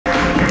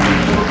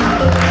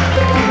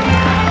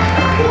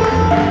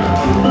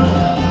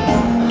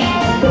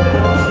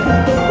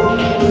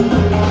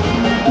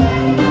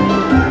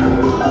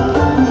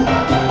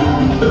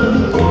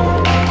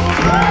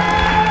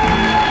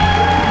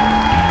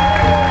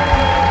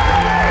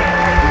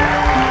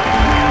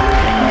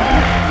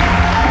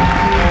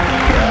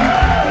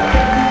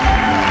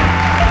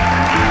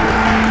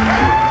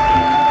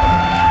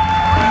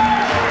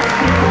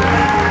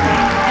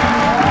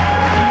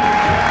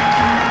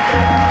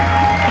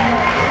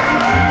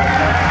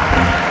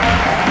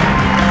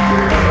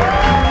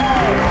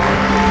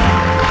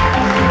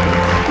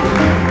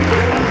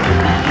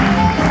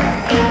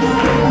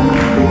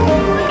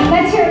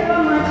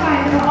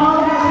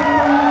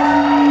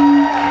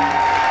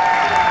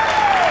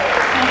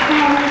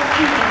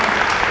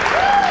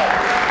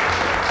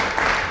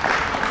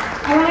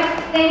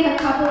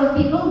couple of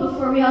people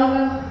before we all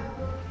go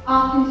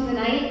off into the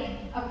night.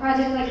 A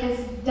project like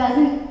this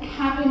doesn't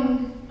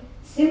happen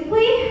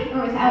simply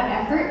or without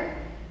effort,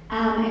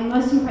 and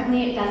most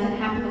importantly, it doesn't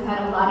happen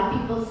without a lot of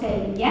people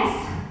saying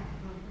yes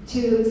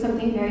to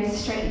something very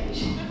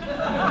strange.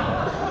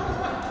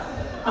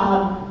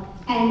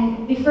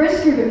 And the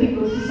first group of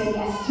people who said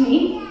yes to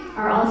me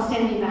are all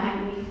standing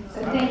behind me.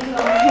 So thank you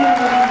all very much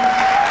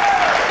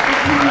for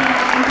coming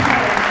out and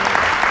playing.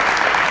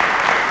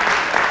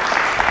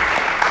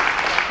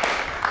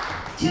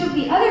 Two of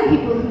the other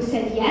people who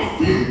said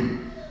yes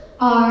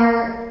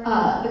are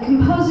the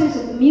composers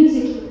of the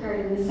music you heard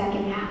in the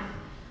second half.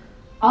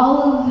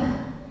 All of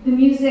the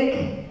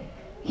music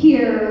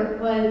here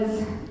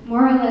was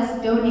more or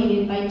less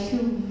donated by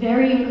two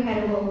very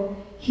incredible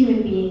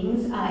human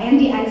beings.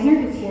 Andy Eisner,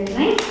 who's here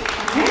tonight,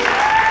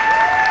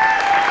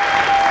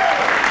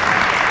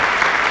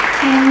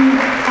 and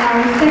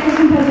our second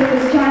composer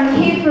was John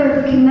Kafer,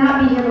 who cannot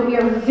be here, but we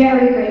are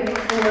very grateful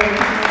for him.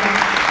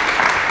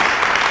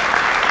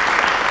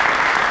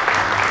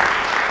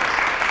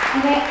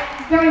 And I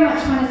very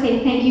much want to say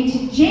thank you to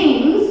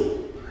James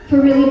for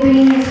really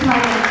bringing this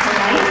project to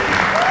life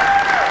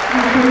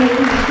and for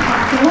making it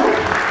possible.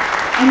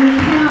 And we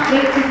cannot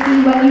wait to see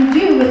what you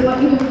do with what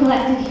you have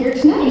collected here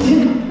tonight.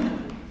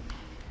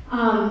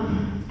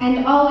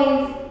 And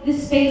always,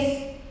 this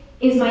space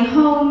is my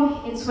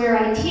home. It's where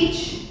I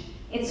teach.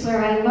 It's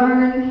where I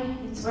learn.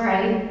 It's where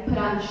I put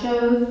on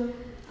shows.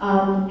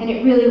 And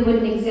it really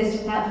wouldn't exist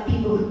without the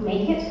people who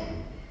make it.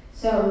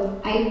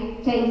 So I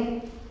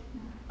thank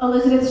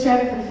Elizabeth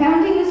Streb for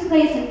founding this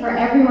place and for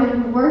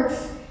everyone who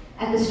works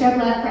at the Streb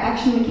Lab for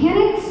Action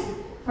Mechanics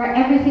for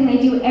everything they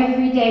do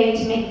every day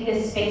to make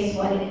this space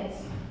what it is.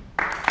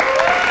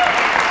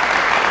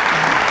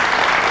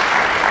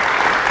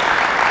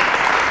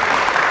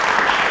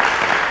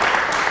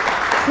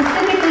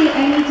 Specifically,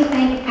 I need to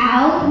thank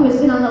Al, who has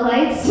been on the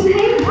lights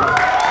tonight.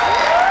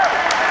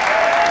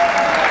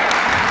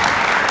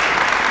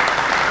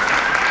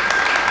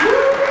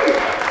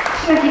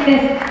 Should I keep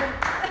this?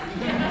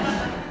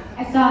 I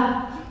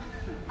saw.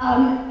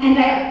 And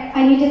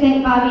I need to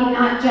thank Bobby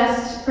not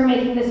just for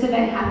making this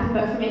event happen,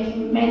 but for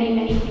making many,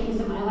 many things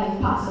in my life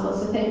possible.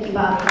 So thank you,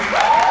 Bobby.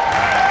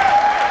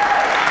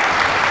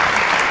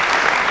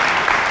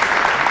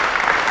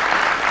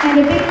 And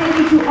a big thank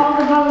you to all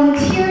the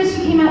volunteers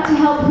who came out to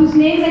help, whose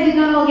names I did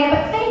not all get,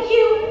 but thank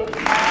you!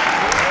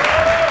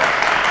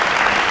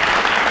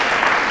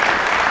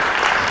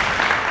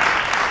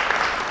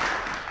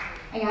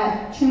 I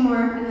got two more,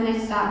 and then I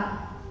stop.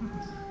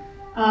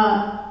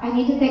 I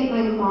need to thank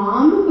my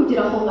mom, who did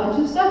a whole bunch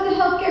of stuff to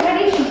help get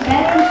ready. She's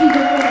Beth, and she's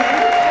over there.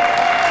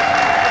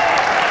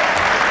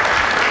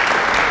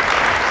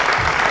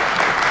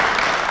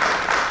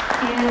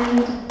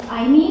 And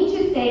I need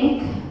to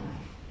thank,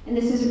 and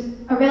this is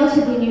a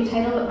relatively new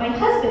title, but my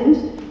husband,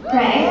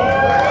 Greg.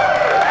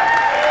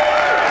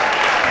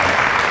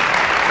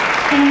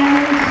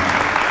 And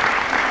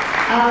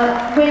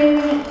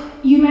when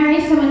you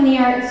marry someone in the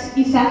arts,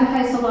 you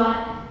sacrifice a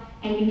lot,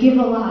 and you give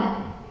a lot,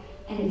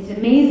 and it's an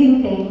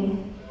amazing thing.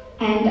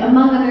 And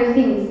among other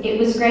things, it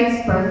was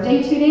Greg's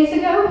birthday 2 days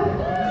ago,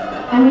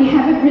 and we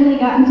haven't really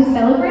gotten to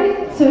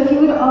celebrate, so if you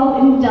would all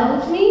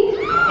indulge me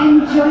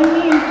and join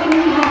me in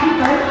singing happy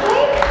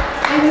birthday,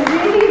 I would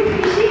really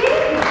appreciate it.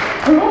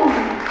 1,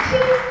 2,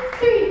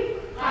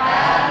 3.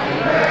 Happy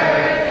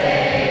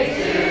birthday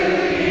to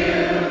you.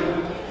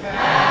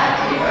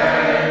 Happy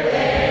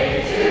birthday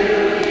to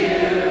you.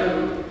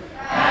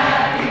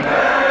 Happy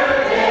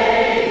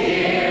birthday,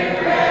 dear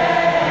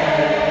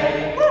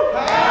Greg.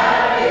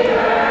 Happy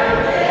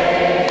birthday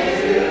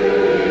to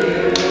you.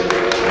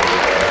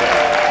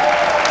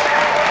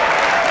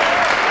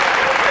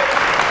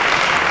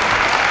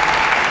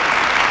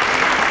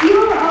 You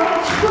are all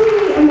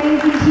truly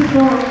amazing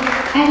people,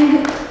 and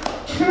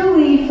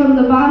truly, from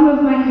the bottom of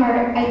my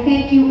heart, I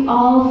thank you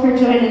all for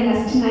joining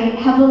us tonight.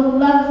 Have a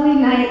lovely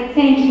night.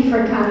 Thank you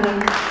for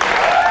coming.